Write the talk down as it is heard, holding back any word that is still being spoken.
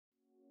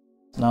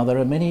Now, there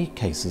are many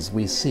cases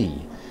we see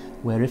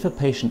where if a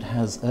patient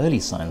has early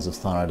signs of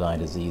thyroid eye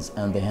disease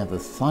and they have the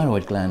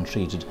thyroid gland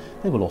treated,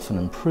 they will often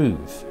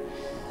improve.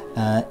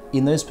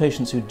 In those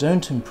patients who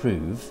don't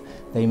improve,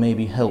 they may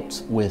be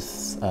helped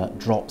with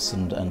drops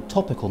and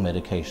topical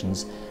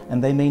medications,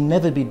 and they may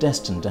never be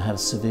destined to have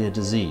severe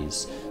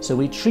disease. So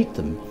we treat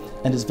them,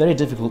 and it's very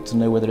difficult to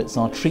know whether it's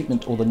our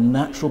treatment or the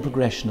natural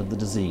progression of the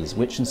disease,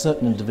 which in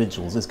certain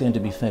individuals is going to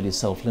be fairly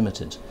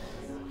self-limited.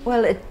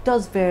 Well, it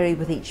does vary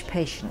with each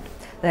patient.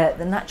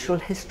 The natural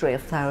history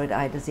of thyroid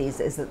eye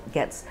disease is that it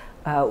gets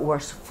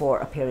worse for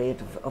a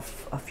period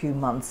of a few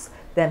months.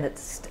 Then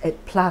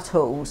it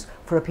plateaus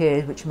for a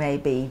period which may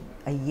be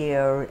a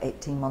year,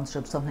 18 months,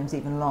 or sometimes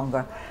even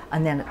longer,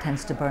 and then it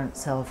tends to burn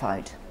itself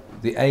out.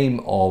 The aim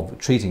of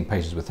treating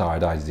patients with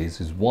thyroid eye disease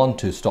is, one,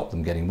 to stop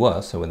them getting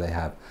worse, so when they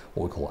have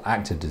what we call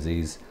active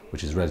disease,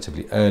 which is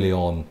relatively early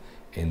on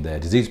in their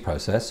disease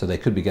process, so they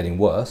could be getting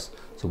worse.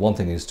 So one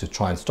thing is to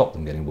try and stop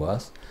them getting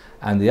worse,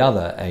 and the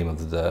other aim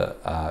of the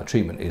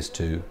treatment is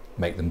to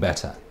make them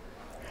better.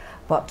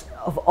 But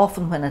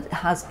often when it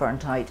has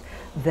burnt out,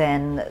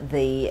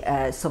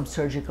 then some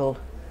surgical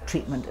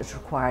treatment is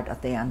required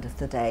at the end of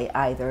the day,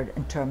 either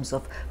in terms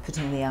of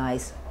putting the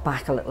eyes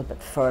back a little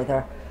bit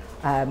further,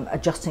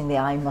 adjusting the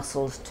eye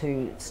muscles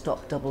to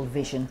stop double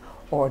vision,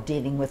 or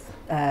dealing with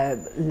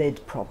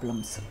lid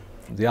problems.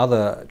 The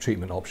other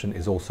treatment option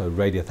is also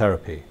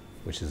radiotherapy,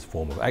 which is a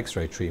form of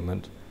X-ray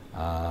treatment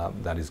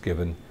that is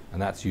given,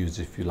 and that's used,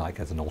 if you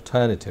like, as an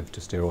alternative to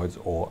steroids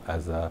or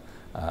as an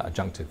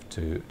adjunctive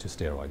to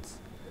steroids.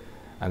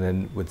 And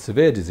then with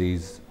severe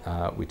disease,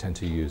 we tend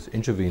to use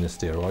intravenous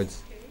steroids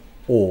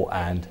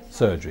and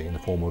surgery in the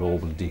form of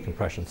orbital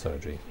decompression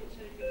surgery.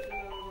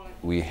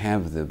 We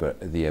have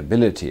the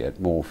ability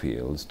at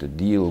Moorfields to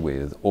deal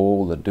with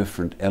all the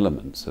different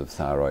elements of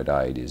thyroid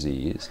eye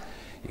disease,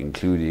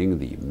 including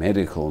the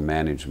medical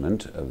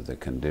management of the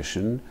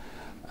condition,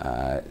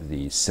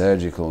 the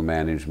surgical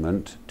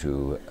management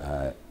to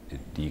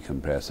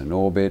decompress an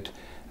orbit,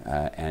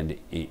 and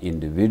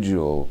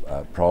individual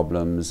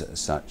problems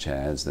such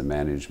as the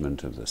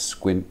management of the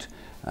squint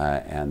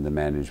and the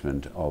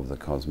management of the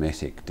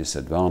cosmetic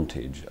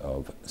disadvantage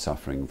of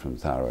suffering from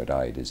thyroid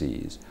eye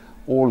disease,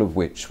 all of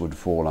which would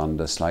fall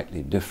under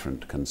slightly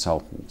different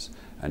consultants.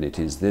 And it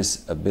is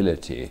this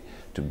ability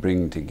to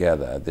bring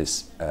together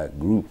this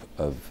group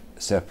of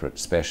separate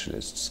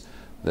specialists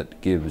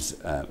that gives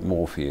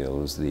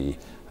Moorfields the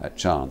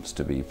chance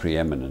to be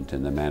preeminent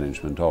in the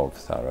management of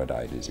thyroid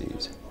eye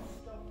disease.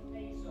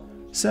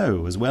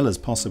 So, as well as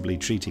possibly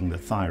treating the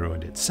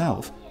thyroid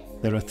itself,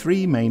 there are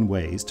three main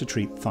ways to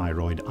treat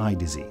thyroid eye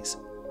disease: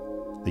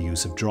 the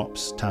use of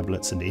drops,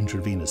 tablets and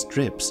intravenous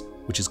drips,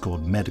 which is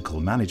called medical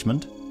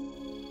management,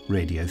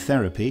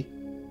 radiotherapy,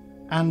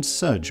 and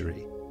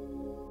surgery.